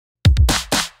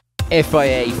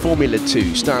FIA Formula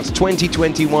 2 starts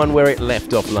 2021 where it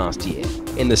left off last year,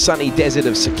 in the sunny desert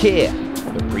of Sakir,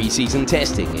 for pre-season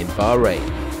testing in Bahrain.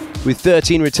 With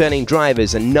 13 returning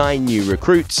drivers and 9 new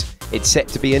recruits, it's set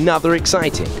to be another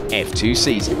exciting F2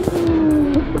 season.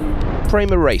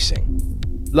 Prema Racing.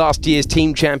 Last year's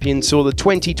team champion saw the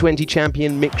 2020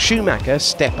 champion Mick Schumacher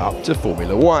step up to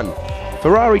Formula 1.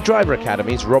 Ferrari Driver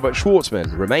Academy's Robert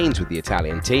Schwartzman remains with the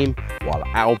Italian team, while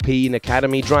Alpine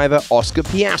Academy driver Oscar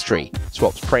Piastri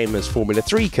swaps Prema's Formula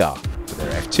 3 car for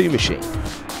their F2 machine.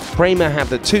 Prema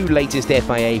have the 2 latest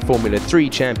FIA Formula 3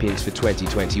 champions for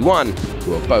 2021,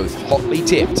 who are both hotly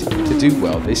tipped to do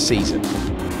well this season.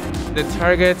 The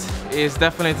target is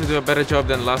definitely to do a better job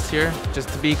than last year, just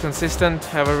to be consistent,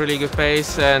 have a really good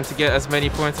pace and to get as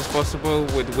many points as possible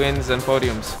with wins and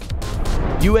podiums.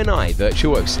 UNI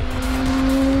Virtuosi.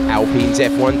 Alpine's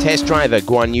F1 test driver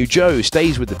Guan Yu Zhou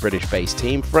stays with the British-based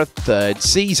team for a 3rd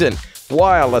season,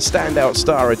 while a standout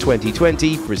star of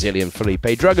 2020, Brazilian Felipe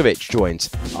Drugovich, joins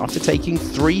after taking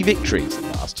 3 victories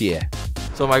last year.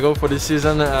 So my goal for this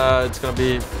season, it's going to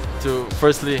be to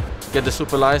firstly get the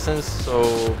super license,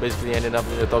 so basically ending up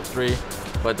in the top 3,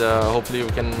 but hopefully we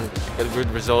can get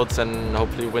good results and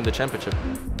hopefully win the championship.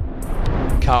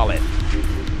 Carlin.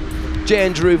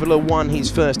 Jan Jaruvula won his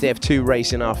first F2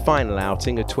 race in our final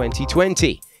outing of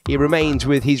 2020. He remains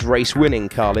with his race-winning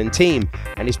Carlin team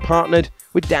and is partnered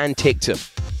with Dan Ticktum,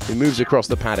 who moves across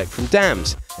the paddock from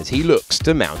Dams as he looks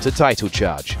to mount a title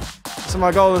charge. So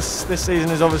my goal this season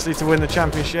is obviously to win the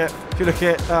championship. If you look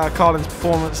at Carlin's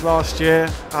performance last year,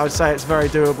 I would say it's very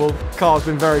doable. Carl's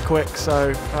been very quick, so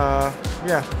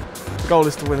yeah, the goal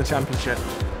is to win the championship.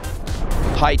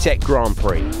 High-Tech Grand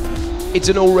Prix. It's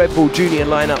an all-Red Bull Junior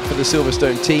lineup for the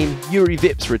Silverstone team. Yuri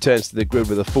Vips returns to the grid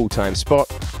with a full-time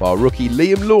spot, while rookie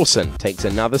Liam Lawson takes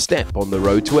another step on the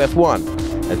road to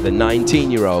F1 as the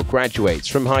 19-year-old graduates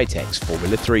from High-Tech's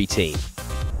Formula 3 team.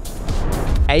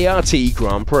 ART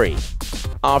Grand Prix.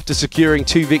 After securing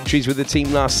 2 victories with the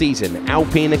team last season,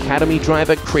 Alpine Academy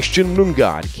driver Christian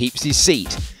Lundgaard keeps his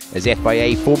seat as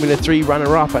FIA Formula 3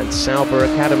 runner-up and Sauber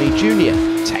Academy junior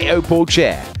Théo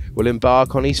Pourchaire will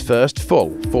embark on his first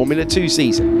full Formula 2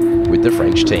 season with the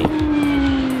French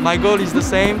team. My goal is the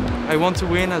same. I want to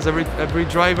win as every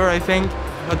driver, I think.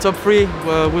 A top 3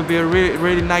 will be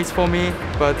really nice for me,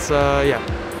 but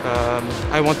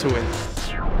I want to win.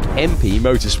 MP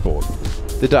Motorsport.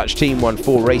 The Dutch team won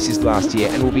 4 races last year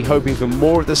and will be hoping for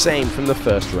more of the same from the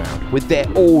first round, with their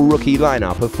all-rookie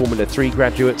lineup of Formula 3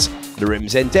 graduates Narim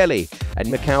Zendelli and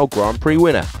Macau Grand Prix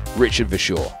winner Richard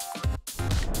Verschoor.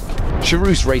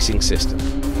 Charouz Racing System.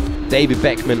 David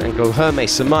Beckman and Guilherme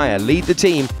Samaya lead the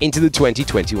team into the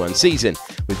 2021 season,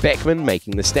 with Beckman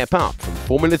making the step up from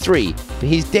Formula 3 for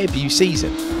his debut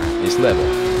season at this level.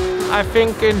 I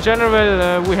think in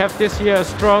general we have this year a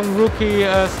strong rookie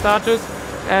status,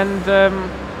 and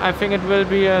I think it will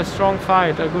be a strong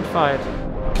fight, a good fight.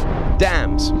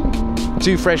 Dams.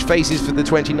 2 fresh faces for the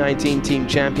 2019 team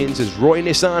champions as Roy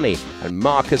Nissany and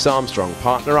Marcus Armstrong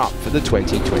partner up for the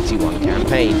 2021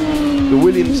 campaign. The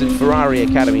Williams and Ferrari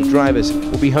Academy drivers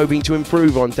will be hoping to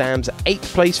improve on Dams' 8th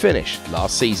place finish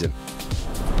last season.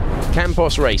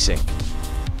 Campos Racing.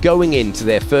 Going into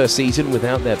their first season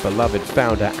without their beloved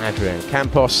founder Adrian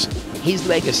Campos, his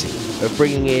legacy of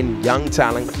bringing in young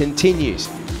talent continues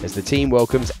as the team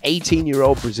welcomes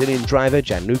 18-year-old Brazilian driver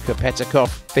Januka Petakov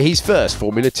for his first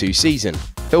Formula 2 season.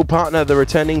 He'll partner the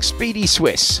returning speedy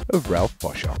Swiss of Ralph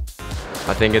Boschung.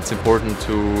 I think it's important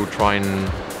to try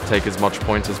and take as much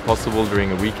points as possible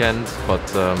during a weekend, but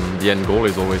the end goal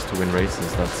is always to win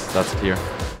races, that's clear.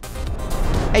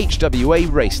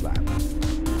 HWA Race Lab.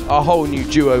 A whole new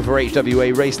duo for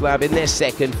HWA Race Lab in their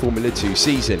 2nd Formula 2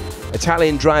 season.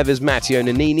 Italian drivers Matteo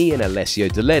Nannini and Alessio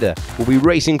Deleda will be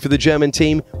racing for the German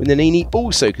team, with Nannini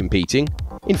also competing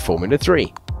in Formula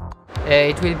 3.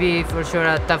 It will be for sure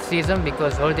a tough season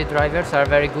because all the drivers are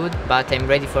very good, but I'm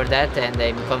ready for that and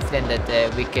I'm confident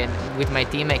that with my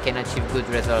team I can achieve good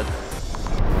results.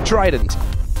 Trident.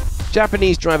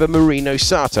 Japanese driver Marino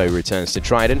Sato returns to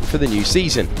Trident for the new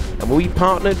season and will be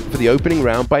partnered for the opening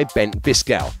round by Bent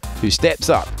Biscal, who steps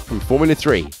up from Formula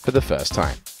 3 for the first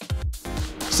time.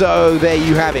 So there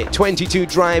you have it, 22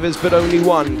 drivers but only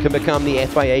one can become the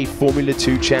FIA Formula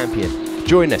 2 champion.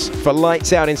 Join us for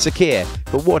Lights Out in Sakir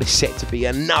for what is set to be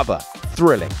another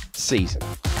thrilling season.